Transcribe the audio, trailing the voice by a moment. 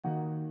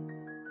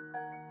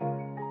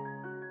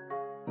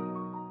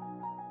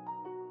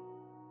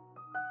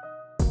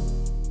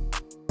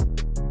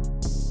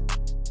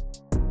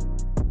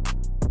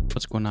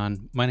going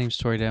on? My name is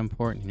Tori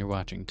Davenport and you're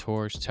watching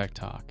Tor's Tech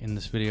Talk. In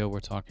this video,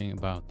 we're talking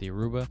about the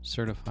Aruba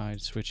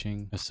Certified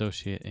Switching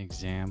Associate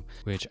exam,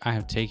 which I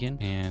have taken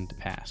and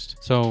passed.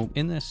 So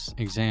in this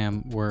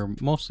exam, we're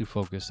mostly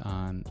focused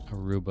on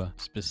Aruba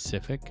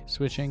specific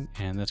switching,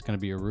 and that's going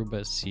to be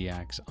Aruba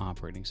CX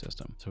operating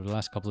system. So for the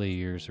last couple of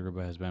years,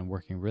 Aruba has been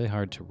working really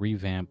hard to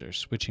revamp their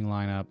switching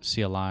lineup,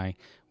 CLI,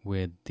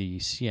 with the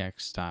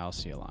CX style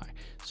CLI.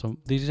 So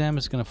the exam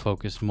is going to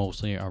focus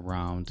mostly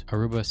around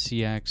Aruba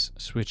CX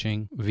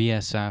switching,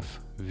 VSF,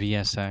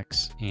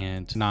 VSX,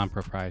 and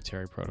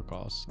non-proprietary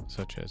protocols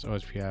such as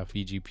OSPF,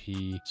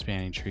 BGP,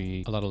 spanning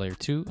tree, a lot of layer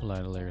 2, a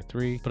lot of layer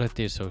 3, but at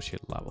the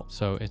associate level.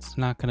 So it's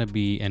not going to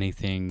be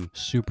anything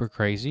super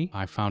crazy.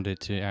 I found it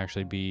to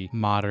actually be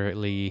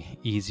moderately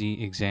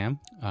easy exam.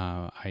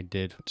 I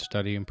did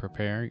study and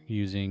prepare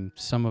using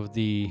some of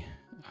the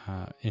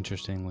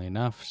interestingly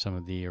enough, some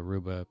of the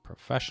Aruba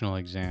professional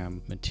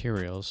exam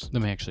materials.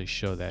 Let me actually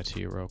show that to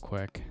you real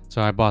quick.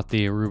 So I bought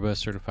the Aruba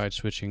Certified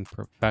Switching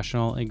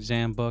Professional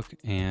exam book,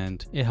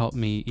 and it helped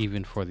me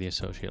even for the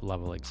associate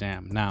level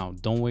exam. Now,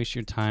 don't waste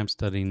your time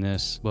studying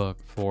this book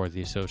for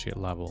the associate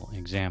level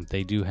exam.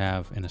 They do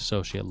have an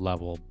associate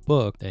level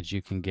book that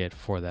you can get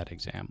for that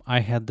exam. I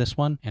had this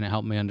one, and it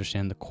helped me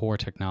understand the core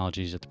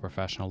technologies at the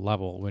professional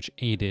level, which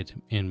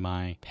aided in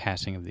my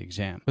passing of the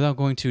exam. Without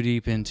going too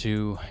deep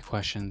into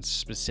questions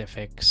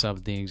specifics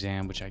of the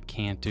exam, which I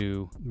can't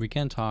do, we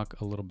can talk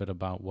a little bit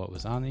about what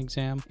was on the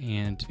exam.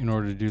 And in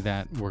order to do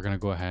that, we're going to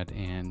go ahead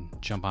and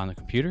jump on the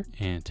computer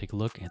and take a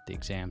look at the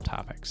exam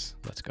topics.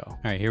 Let's go. All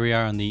right, here we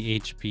are on the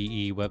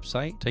HPE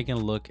website, taking a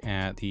look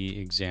at the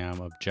exam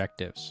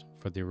objectives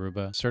for the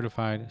Aruba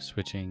Certified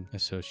Switching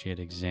Associate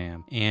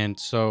exam. And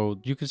so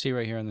you can see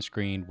right here on the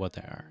screen what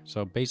they are.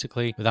 So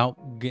basically,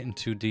 without getting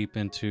too deep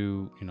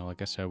into,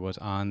 like I said, what's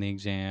on the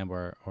exam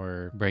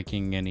or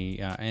breaking any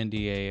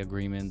NDA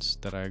agreements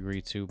that I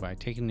agreed to by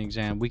taking the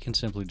exam, we can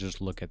simply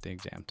just look at the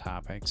exam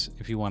topics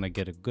if you want to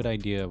get a good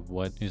idea of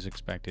what is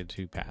expected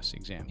to pass the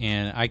exam.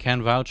 And I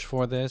can vouch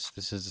for this.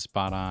 This is a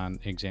spot on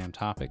exam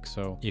topic.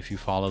 So if you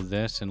follow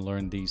this and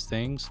learn these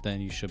things,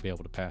 then you should be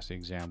able to pass the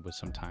exam with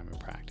some time and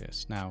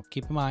practice. Now,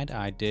 keep in mind,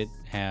 I did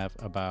have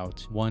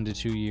about 1 to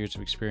 2 years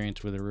of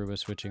experience with Aruba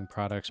switching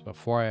products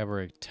before I ever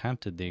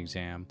attempted the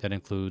exam. That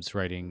includes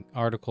writing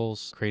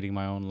articles, creating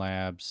my own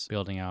labs,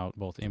 building out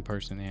both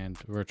in-person and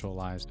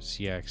virtualized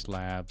CX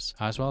labs,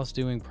 as well as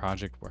doing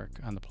project work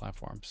on the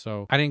platform.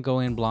 So I didn't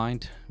go in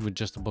blind with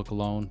just the book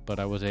alone, but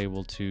I was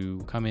able to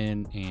come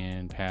in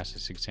and pass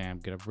this exam,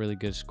 get a really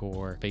good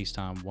score based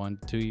on 1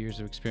 to 2 years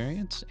of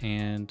experience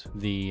and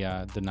the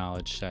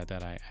knowledge set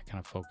that I kind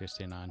of focused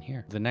in on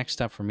here. The next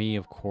step for me,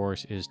 of course,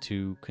 is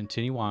to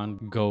continue on,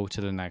 go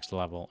to the next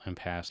level and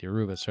pass the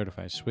Aruba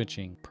Certified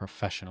Switching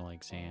Professional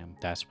exam.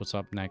 That's what's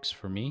up next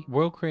for me.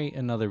 We'll create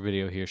another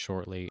video here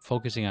shortly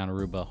focusing on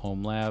Aruba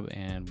Home Lab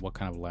and what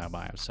kind of lab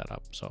I have set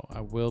up. So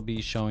I will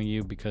be showing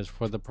you, because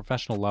for the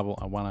professional level,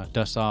 I want to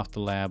dust off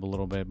the lab a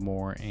little bit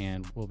more,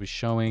 and we'll be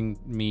showing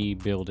me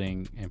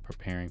building and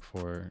preparing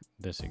for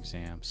this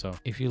exam. So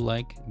if you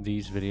like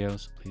these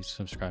videos, please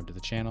subscribe to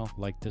the channel,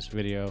 like this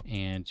video,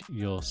 and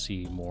you'll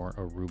see more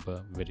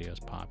Aruba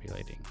videos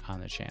populating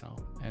on the channel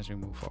as we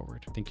move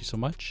forward. Thank you so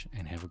much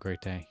and have a great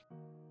day.